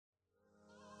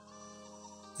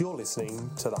You're listening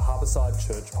to the Harbourside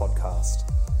Church podcast.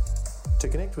 To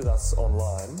connect with us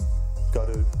online, go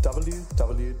to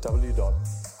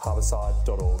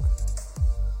www.harbourside.org.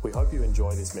 We hope you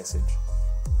enjoy this message.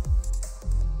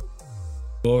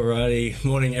 Alrighty,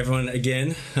 morning everyone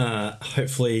again.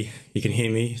 Hopefully you can hear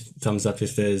me. Thumbs up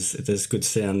if there's good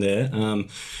sound there.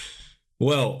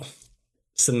 Well,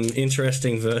 some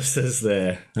interesting verses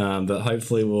there, but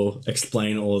hopefully we'll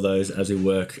explain all of those as we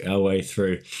work our way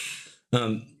through.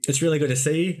 It's really good to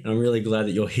see you. I'm really glad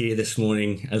that you're here this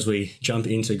morning as we jump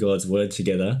into God's Word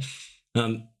together.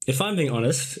 If I'm being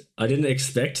honest, I didn't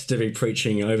expect to be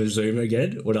preaching over Zoom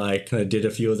again when I kind of did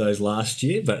a few of those last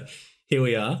year, but here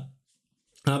we are.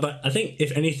 But I think,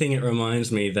 if anything, it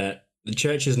reminds me that the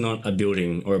church is not a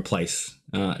building or a place.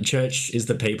 Church is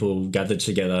the people gathered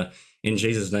together in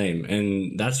Jesus' name,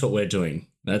 and that's what we're doing.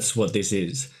 That's what this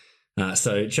is.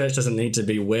 So church doesn't need to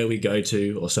be where we go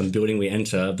to or some building we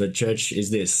enter, but church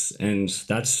is this, and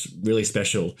that's really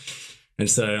special. And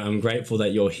so I'm grateful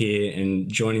that you're here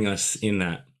and joining us in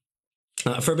that.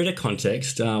 For a bit of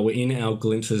context, we're in our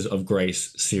Glimpses of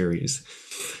Grace series.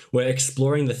 We're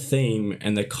exploring the theme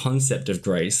and the concept of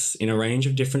grace in a range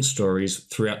of different stories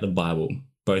throughout the Bible,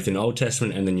 both in Old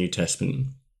Testament and the New Testament.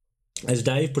 As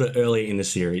Dave put it earlier in the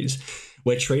series,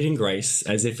 we're treating grace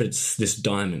as if it's this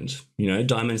diamond. You know,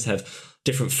 diamonds have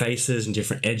different faces and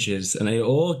different edges, and they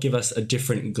all give us a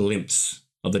different glimpse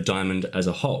of the diamond as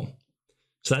a whole.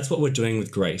 So that's what we're doing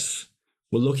with grace.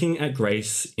 We're looking at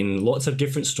grace in lots of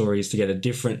different stories to get a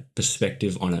different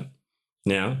perspective on it.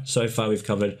 Now, so far we've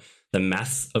covered the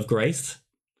math of grace,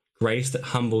 grace that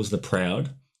humbles the proud,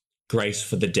 grace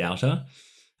for the doubter,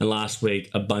 and last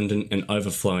week, abundant and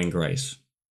overflowing grace.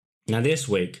 Now this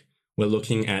week, we're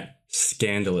looking at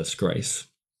scandalous grace.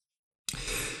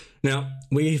 Now,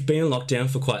 we've been in lockdown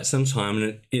for quite some time and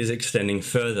it is extending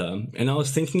further. And I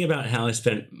was thinking about how I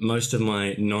spent most of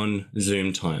my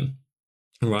non-Zoom time,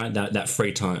 right? That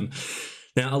free time.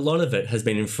 Now, a lot of it has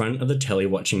been in front of the telly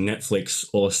watching Netflix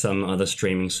or some other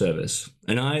streaming service.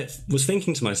 And I was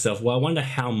thinking to myself, well, I wonder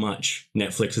how much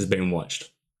Netflix has been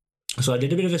watched. So I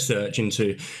did a bit of a search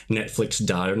into Netflix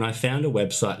data, and I found a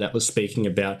website that was speaking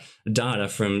about data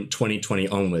from 2020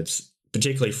 onwards,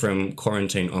 particularly from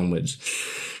quarantine onwards.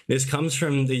 This comes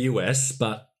from the US,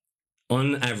 but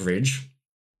on average,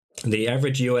 the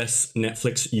average US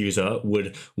Netflix user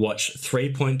would watch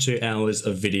 3.2 hours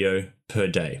of video per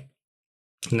day.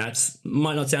 And that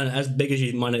might not sound as big as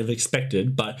you might have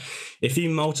expected, but if you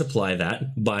multiply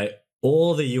that by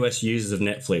all the US users of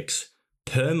Netflix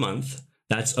per month,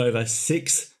 that's over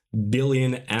 6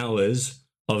 billion hours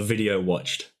of video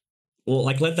watched. Well,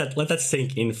 let that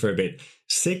sink in for a bit.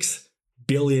 6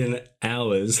 billion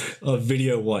hours of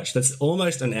video watched. That's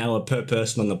almost an hour per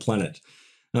person on the planet.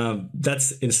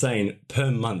 That's insane,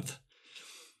 per month.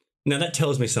 Now that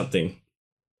tells me something.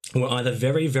 We're either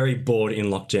very, very bored in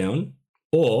lockdown,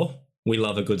 or we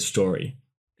love a good story.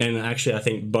 And actually, I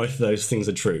think both of those things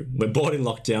are true. We're bored in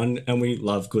lockdown and we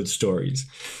love good stories.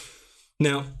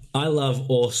 Now, I love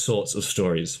all sorts of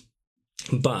stories,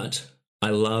 but I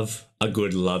love a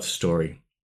good love story.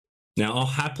 Now, I'll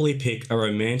happily pick a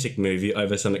romantic movie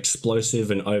over some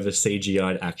explosive and over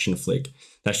CGI'd action flick.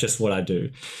 That's just what I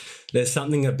do. There's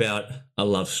something about a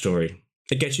love story.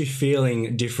 It gets you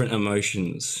feeling different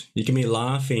emotions. You can be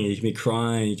laughing, you can be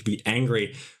crying, you can be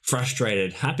angry,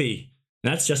 frustrated, happy.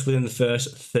 And that's just within the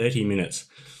first 30 minutes.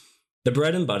 The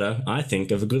bread and butter, I think,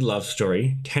 of a good love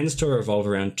story tends to revolve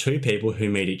around two people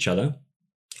who meet each other,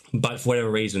 but for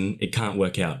whatever reason, it can't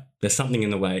work out. There's something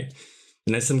in the way.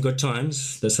 And there's some good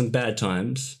times, there's some bad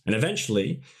times, and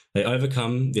eventually they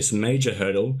overcome this major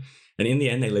hurdle, and in the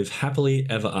end, they live happily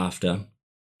ever after.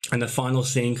 And the final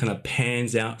scene kind of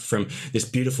pans out from this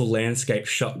beautiful landscape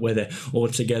shot where they're all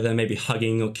together, maybe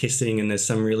hugging or kissing, and there's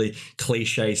some really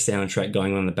cliche soundtrack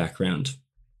going on in the background.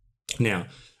 Now,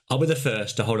 I'll be the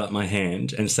first to hold up my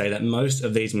hand and say that most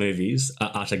of these movies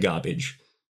are utter garbage.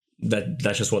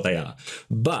 That's just what they are.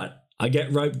 But I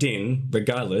get roped in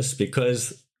regardless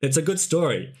because it's a good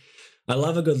story. I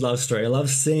love a good love story. I love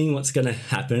seeing what's going to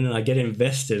happen, and I get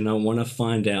invested and I want to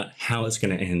find out how it's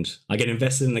going to end. I get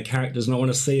invested in the characters and I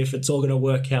want to see if it's all going to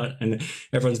work out and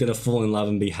everyone's going to fall in love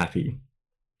and be happy.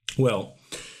 Well,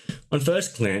 on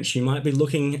first glance, you might be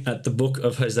looking at the book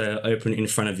of Hosea open in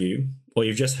front of you, or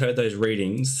you've just heard those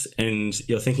readings and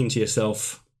you're thinking to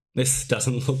yourself, this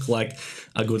doesn't look like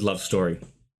a good love story.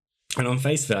 And on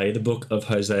face value, the book of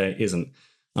Hosea isn't.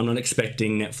 I'm not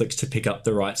expecting Netflix to pick up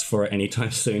the rights for it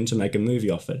anytime soon to make a movie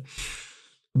off it.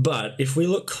 But if we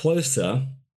look closer,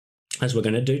 as we're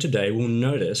going to do today, we'll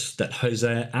notice that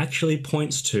Hosea actually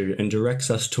points to and directs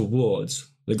us towards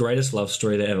the greatest love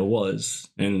story there ever was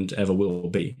and ever will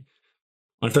be.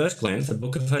 On first glance, the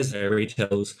book of Hosea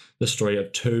retells the story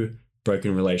of two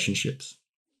broken relationships.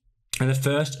 And the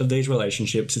first of these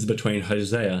relationships is between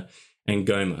Hosea and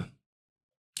Gomer.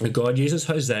 And God uses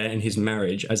Hosea and his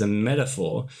marriage as a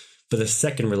metaphor for the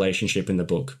second relationship in the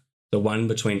book, the one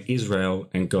between Israel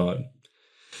and God.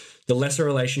 The lesser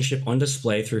relationship on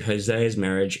display through Hosea's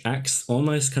marriage acts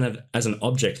almost kind of as an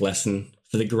object lesson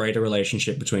for the greater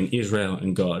relationship between Israel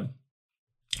and God.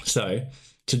 So,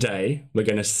 today, we're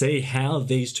going to see how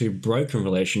these two broken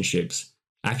relationships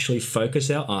actually focus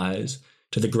our eyes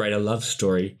to the greater love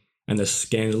story and the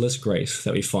scandalous grace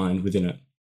that we find within it.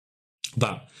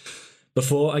 But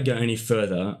before I go any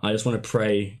further, I just want to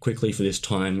pray quickly for this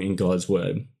time in God's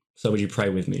Word. So would you pray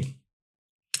with me?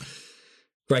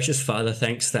 Gracious Father,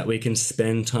 thanks that we can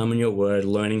spend time on your Word,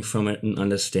 learning from it and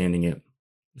understanding it.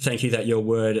 Thank you that your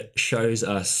Word shows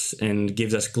us and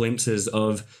gives us glimpses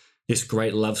of this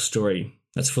great love story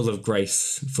that's full of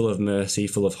grace, full of mercy,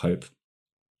 full of hope.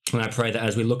 And I pray that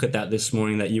as we look at that this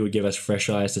morning, that you would give us fresh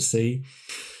eyes to see,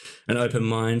 an open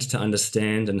mind to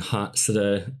understand, and hearts that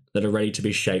are ready to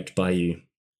be shaped by you.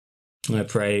 And I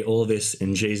pray all this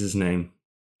in Jesus' name.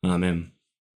 Amen.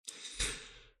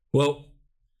 Well,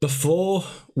 before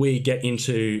we get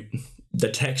into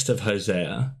the text of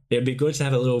Hosea, it'd be good to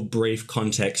have a little brief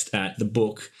context at the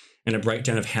book and a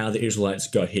breakdown of how the Israelites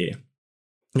got here.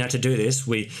 Now, to do this,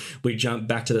 we jump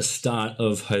back to the start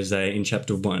of Hosea in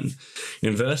chapter 1.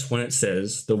 In verse 1, it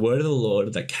says, "The word of the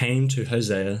Lord that came to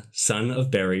Hosea, son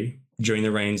of Beri, during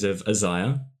the reigns of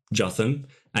Uzziah, Jotham,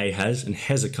 Ahaz, and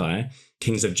Hezekiah,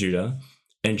 kings of Judah,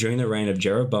 and during the reign of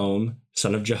Jeroboam,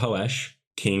 son of Jehoash,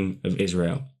 king of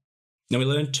Israel." Now, we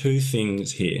learn two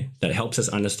things here that helps us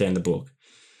understand the book.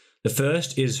 The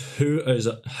first is who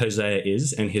Hosea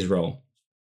is and his role.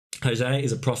 Hosea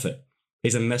is a prophet.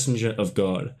 He's a messenger of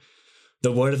God.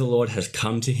 The word of the Lord has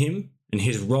come to him, and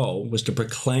his role was to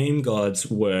proclaim God's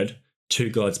word to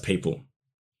God's people.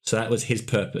 So that was his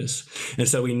purpose. And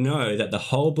so we know that the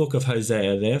whole book of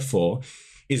Hosea, therefore,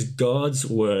 is God's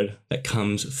word that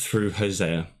comes through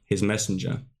Hosea, his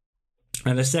messenger.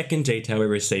 And the second detail we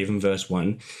receive in verse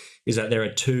 1 is that there are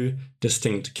two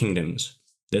distinct kingdoms.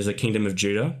 There's the kingdom of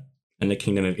Judah and the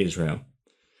kingdom of Israel.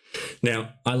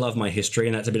 Now, I love my history,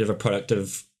 and that's a bit of a product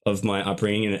of my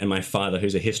upbringing and my father,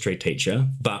 who's a history teacher.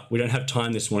 But we don't have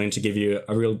time this morning to give you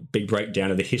a real big breakdown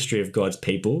of the history of God's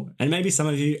people. And maybe some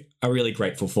of you are really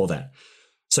grateful for that.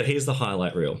 So here's the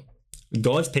highlight reel.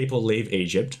 God's people leave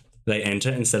Egypt. They enter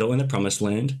and settle in the promised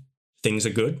land. Things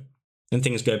are good and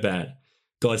things go bad.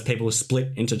 God's people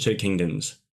split into two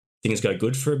kingdoms. Things go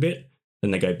good for a bit,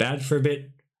 then they go bad for a bit,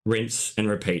 rinse and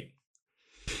repeat.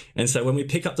 And so when we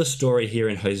pick up the story here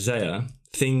in Hosea,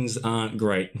 things aren't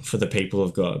great for the people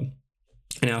of God.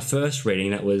 And our first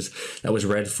reading that was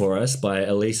read for us by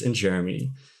Elise and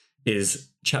Jeremy is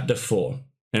chapter 4,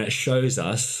 and it shows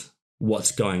us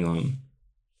what's going on.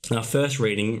 Our first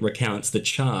reading recounts the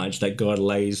charge that God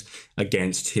lays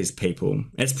against his people.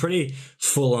 It's pretty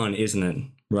full on, isn't it?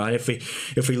 Right?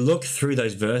 If we look through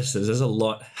those verses, there's a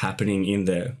lot happening in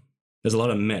there. There's a lot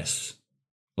of mess,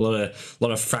 a lot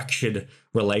of fractured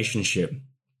relationship.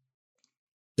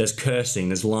 There's cursing,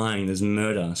 there's lying, there's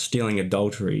murder, stealing,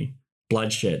 adultery,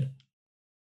 bloodshed,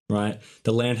 right?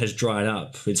 The land has dried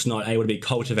up. It's not able to be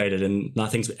cultivated and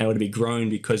nothing's able to be grown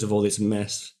because of all this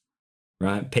mess,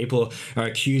 right? People are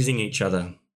accusing each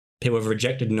other. People have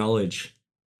rejected knowledge.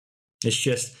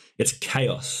 It's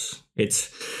chaos.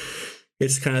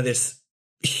 It's kind of this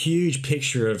huge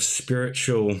picture of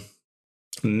spiritual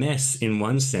mess in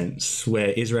one sense, where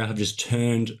Israel have just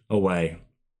turned away.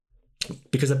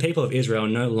 Because the people of Israel are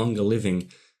no longer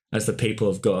living as the people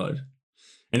of God.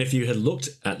 And if you had looked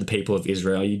at the people of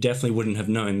Israel, you definitely wouldn't have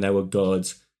known they were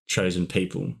God's chosen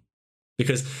people.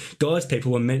 Because God's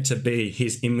people were meant to be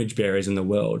his image bearers in the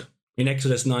world. In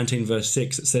Exodus 19 verse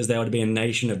 6, it says they were to be a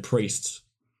nation of priests.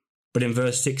 But in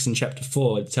verse 6 in chapter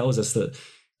 4, it tells us that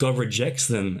God rejects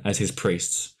them as his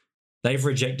priests. They've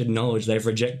rejected knowledge, they've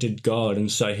rejected God,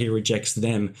 and so he rejects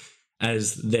them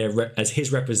as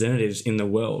his representatives in the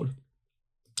world.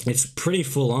 It's pretty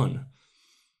full on.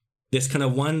 This kind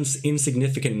of once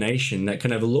insignificant nation that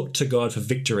kind of looked to God for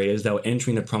victory as they were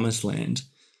entering the promised land,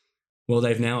 well,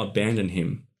 they've now abandoned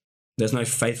him. There's no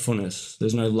faithfulness,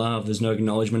 there's no love, there's no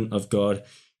acknowledgement of God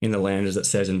in the land, as it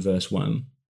says in verse 1.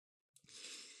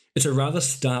 It's a rather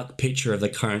stark picture of the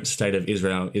current state of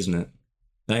Israel, isn't it?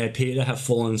 They appear to have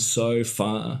fallen so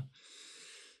far.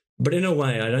 But in a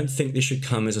way, I don't think this should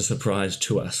come as a surprise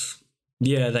to us.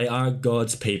 Yeah, they are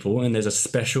God's people, and there's a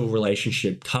special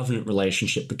relationship, covenant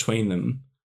relationship between them.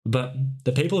 But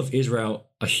the people of Israel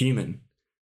are human.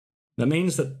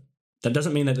 That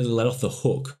doesn't mean that they're let off the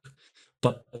hook,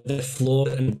 but they're flawed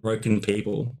and broken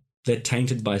people. They're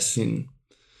tainted by sin.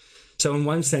 So in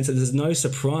one sense, there's no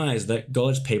surprise that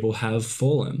God's people have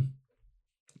fallen.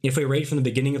 If we read from the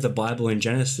beginning of the Bible in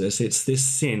Genesis, it's this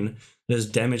sin that has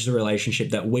damaged the relationship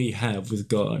that we have with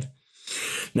God.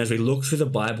 And as we look through the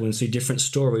Bible and see different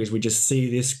stories, we just see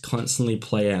this constantly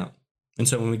play out. And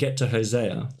so when we get to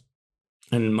Hosea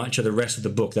and much of the rest of the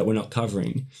book that we're not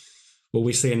covering, well,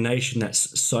 we see a nation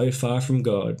that's so far from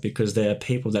God because they're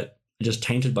people that are just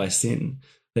tainted by sin.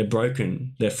 They're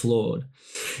broken, they're flawed.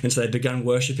 And so they've begun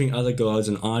worshipping other gods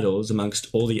and idols amongst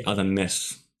all the other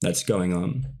mess that's going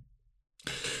on.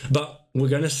 But we're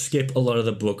going to skip a lot of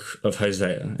the book of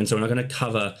Hosea. And so we're not going to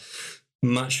cover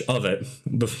much of it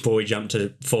before we jump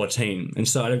to 14. And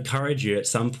so I'd encourage you at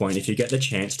some point, if you get the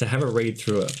chance, to have a read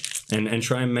through it and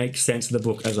try and make sense of the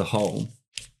book as a whole.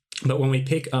 But when we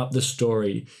pick up the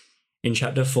story in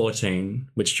chapter 14,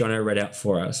 which Jono read out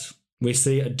for us, we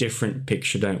see a different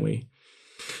picture, don't we?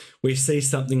 We see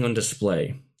something on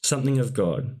display, something of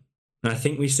God. And I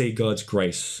think we see God's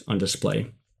grace on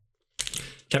display.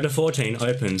 Chapter 14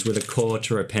 opens with a call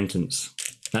to repentance.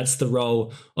 That's the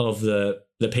role of the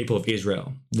people of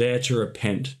Israel. They're to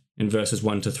repent in verses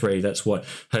 1 to 3. That's what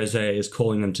Hosea is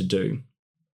calling them to do.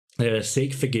 They're to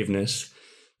seek forgiveness,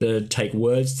 they're to take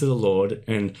words to the Lord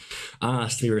and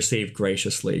ask to be received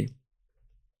graciously.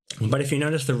 But if you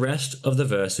notice the rest of the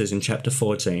verses in chapter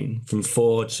 14, from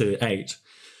 4 to 8,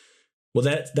 well,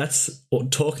 that's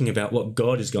talking about what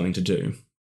God is going to do.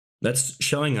 That's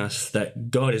showing us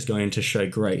that God is going to show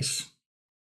grace.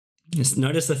 Just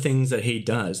notice the things that he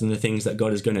does and the things that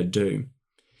God is going to do.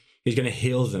 He's going to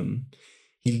heal them.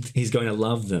 He's going to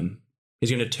love them.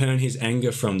 He's going to turn his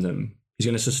anger from them. He's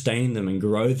going to sustain them and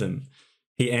grow them.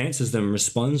 He answers them,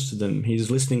 responds to them.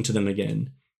 He's listening to them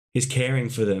again. He's caring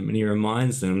for them, and he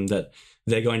reminds them that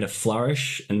they're going to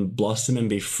flourish and blossom and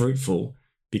be fruitful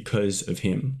because of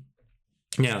him.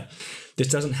 Now, this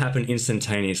doesn't happen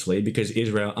instantaneously because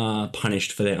Israel are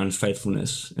punished for their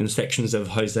unfaithfulness, and sections of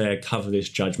Hosea cover this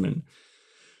judgment.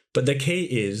 But the key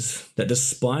is that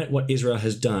despite what Israel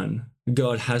has done,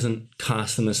 God hasn't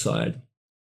cast them aside.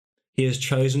 He has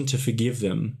chosen to forgive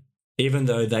them, even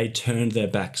though they turned their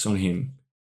backs on him.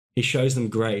 He shows them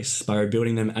grace by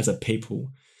rebuilding them as a people,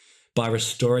 by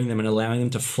restoring them and allowing them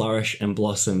to flourish and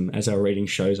blossom, as our reading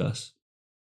shows us.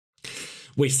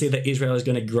 We see that Israel is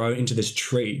going to grow into this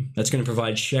tree that's going to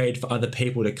provide shade for other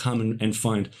people to come and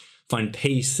find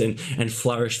peace and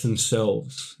flourish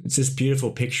themselves. It's this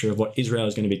beautiful picture of what Israel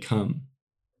is going to become.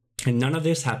 And none of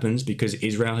this happens because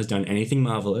Israel has done anything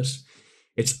marvelous.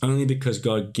 It's only because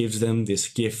God gives them this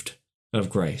gift of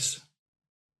grace.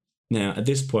 Now, at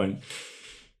this point,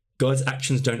 God's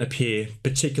actions don't appear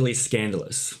particularly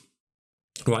scandalous.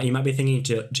 Right? You might be thinking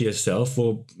to yourself,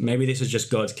 well, maybe this is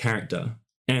just God's character.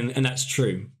 And that's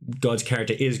true. God's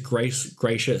character is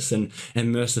gracious and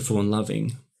merciful and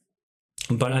loving.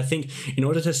 But I think in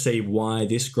order to see why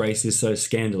this grace is so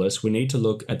scandalous, we need to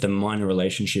look at the minor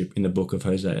relationship in the book of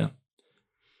Hosea.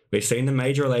 We've seen the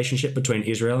major relationship between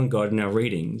Israel and God in our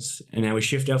readings, and now we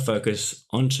shift our focus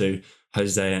onto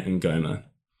Hosea and Gomer.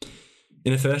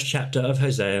 In the first chapter of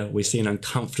Hosea, we see an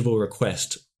uncomfortable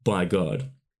request by God.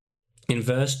 In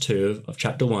verse 2 of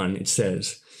chapter 1, it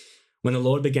says, "When the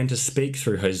Lord began to speak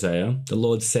through Hosea, the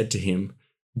Lord said to him,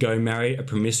 'Go marry a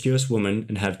promiscuous woman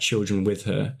and have children with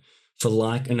her. For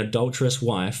like an adulterous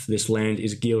wife, this land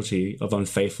is guilty of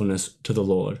unfaithfulness to the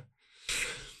Lord.'"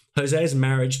 Hosea's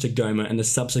marriage to Gomer and the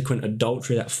subsequent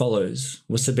adultery that follows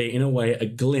was to be, in a way, a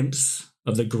glimpse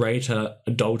of the greater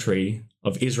adultery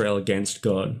of Israel against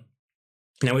God.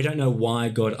 Now, we don't know why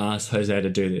God asked Hosea to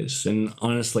do this, and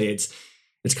honestly, it's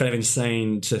kind of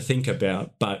insane to think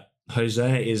about, but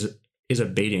Hosea is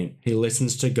obedient. He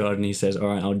listens to God and he says, "All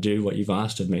right, I'll do what you've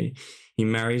asked of me." He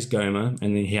marries Gomer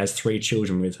and then he has 3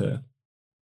 children with her.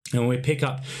 And when we pick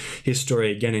up his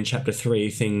story again in chapter 3,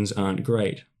 things aren't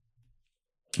great.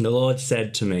 "The Lord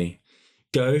said to me,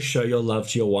 'Go show your love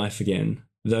to your wife again,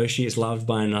 though she is loved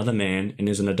by another man and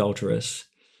is an adulteress.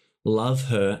 Love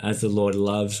her as the Lord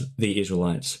loves the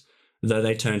Israelites, though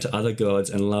they turn to other gods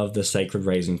and love the sacred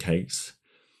raisin cakes.'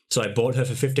 So I bought her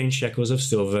for 15 shekels of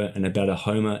silver and about a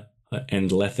homer and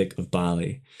lethek of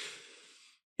barley."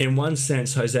 In one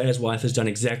sense, Hosea's wife has done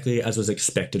exactly as was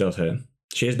expected of her.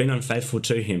 She has been unfaithful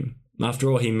to him.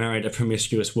 After all, he married a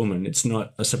promiscuous woman. It's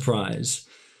not a surprise.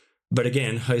 But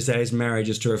again, Hosea's marriage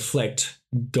is to reflect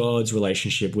God's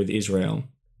relationship with Israel.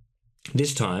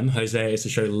 This time, Hosea is to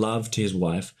show love to his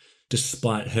wife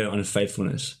despite her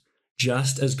unfaithfulness,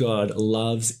 just as God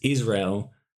loves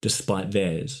Israel despite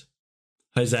theirs.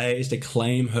 Hosea is to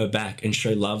claim her back and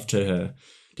show love to her,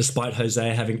 despite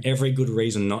Hosea having every good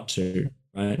reason not to,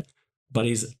 right? But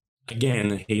he's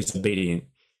obedient.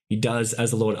 He does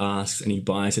as the Lord asks, and he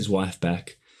buys his wife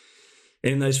back.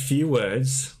 In those few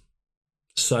words,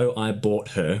 "So I bought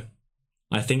her,"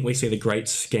 I think we see the great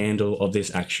scandal of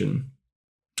this action.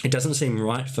 It doesn't seem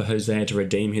right for Hosea to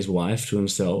redeem his wife to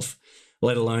himself,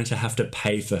 let alone to have to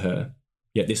pay for her.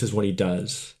 Yet this is what he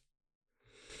does.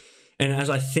 And as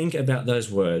I think about those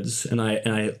words, and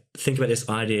I think about this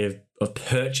idea of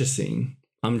purchasing,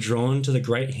 I'm drawn to the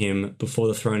great hymn "Before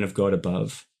the Throne of God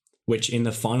Above," which in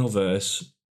the final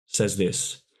verse says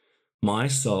this: "My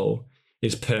soul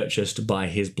is purchased by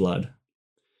his blood."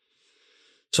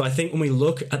 So I think when we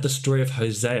look at the story of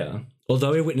Hosea,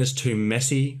 although we witness two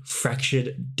messy,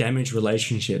 fractured, damaged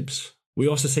relationships, we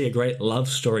also see a great love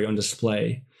story on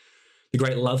display. The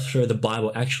great love story of the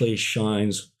Bible actually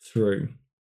shines through.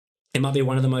 It might be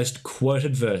one of the most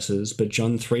quoted verses, but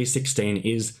John 3:16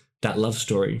 is that love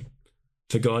story.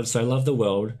 "For God so loved the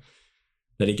world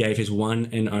that he gave his one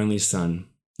and only Son,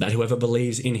 that whoever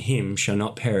believes in him shall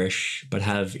not perish, but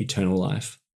have eternal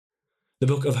life." The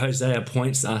book of Hosea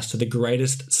points us to the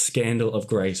greatest scandal of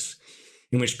grace,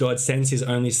 in which God sends his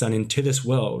only Son into this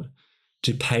world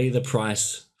to pay the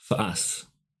price for us,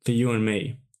 for you and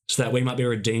me, so that we might be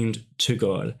redeemed to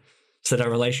God, so that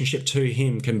our relationship to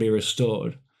him can be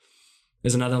restored.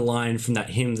 There's another line from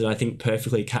that hymn that I think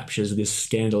perfectly captures this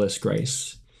scandalous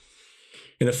grace.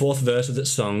 In the 4th verse of that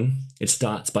song, it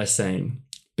starts by saying,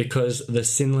 "Because the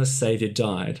sinless Saviour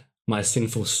died, my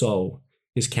sinful soul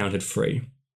is counted free."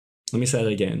 Let me say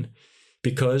that again.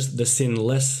 "Because the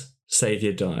sinless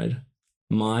Saviour died,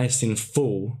 my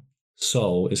sinful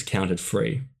soul is counted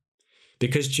free."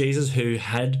 Because Jesus, who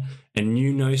had and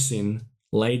knew no sin,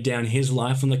 laid down his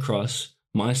life on the cross,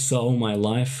 my soul, my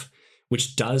life,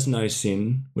 which does no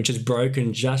sin, which is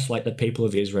broken just like the people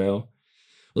of Israel,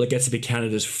 well, it gets to be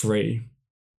counted as free.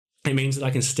 It means that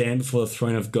I can stand before the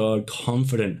throne of God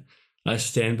confident I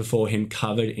stand before him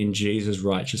covered in Jesus'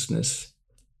 righteousness.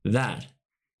 That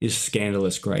is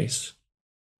scandalous grace.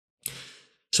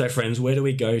 So friends, where do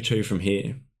we go to from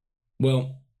here?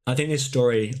 Well, I think this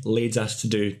story leads us to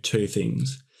do two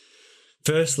things.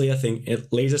 Firstly, I think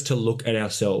it leads us to look at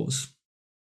ourselves.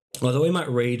 Although we might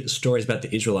read stories about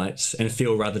the Israelites and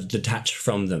feel rather detached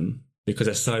from them because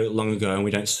they're so long ago and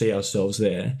we don't see ourselves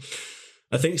there,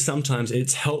 I think sometimes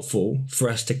it's helpful for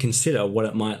us to consider what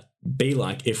it might be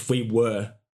like if we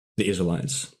were the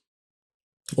Israelites,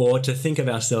 or to think of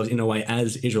ourselves in a way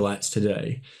as Israelites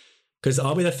today. Because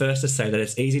I'll be the first to say that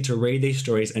it's easy to read these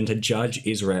stories and to judge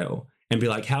Israel and be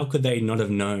like, how could they not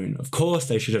have known? Of course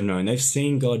they should have known. They've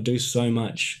seen God do so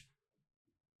much.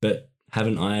 But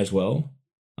haven't I as well?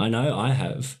 I know I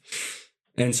have.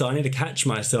 And so I need to catch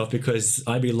myself, because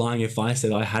I'd be lying if I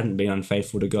said I hadn't been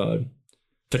unfaithful to God.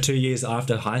 For 2 years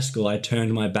after high school, I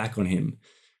turned my back on him.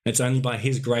 It's only by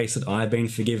his grace that I've been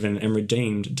forgiven and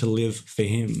redeemed to live for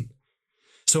him.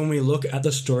 So when we look at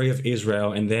the story of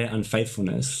Israel and their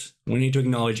unfaithfulness, we need to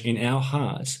acknowledge in our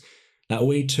hearts that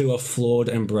we too are flawed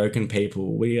and broken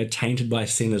people. We are tainted by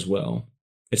sin as well.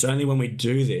 It's only when we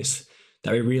do this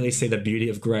that we really see the beauty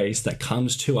of grace that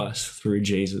comes to us through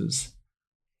Jesus.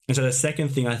 And so the second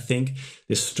thing I think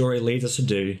this story leads us to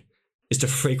do is to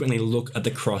frequently look at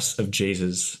the cross of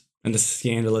Jesus and the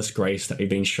scandalous grace that we've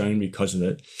been shown because of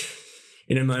it.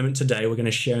 In a moment today, we're going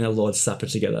to share in the Lord's Supper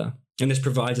together. And this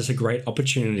provides us a great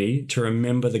opportunity to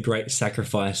remember the great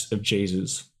sacrifice of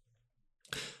Jesus.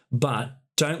 But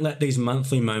don't let these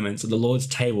monthly moments at the Lord's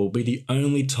table be the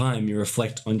only time you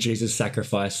reflect on Jesus'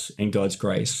 sacrifice and God's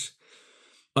grace.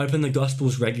 Open the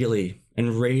Gospels regularly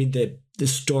and read the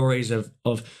stories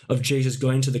of Jesus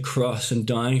going to the cross and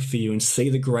dying for you, and see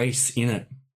the grace in it.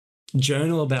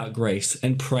 Journal about grace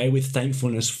and pray with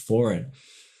thankfulness for it.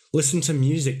 Listen to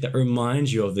music that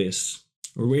reminds you of this.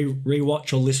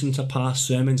 Rewatch or listen to past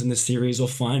sermons in the series, or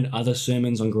find other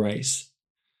sermons on grace.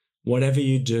 Whatever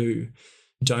you do,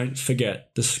 don't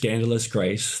forget the scandalous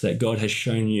grace that God has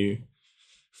shown you,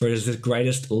 for it is the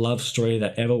greatest love story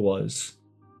that ever was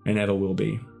and ever will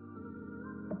be.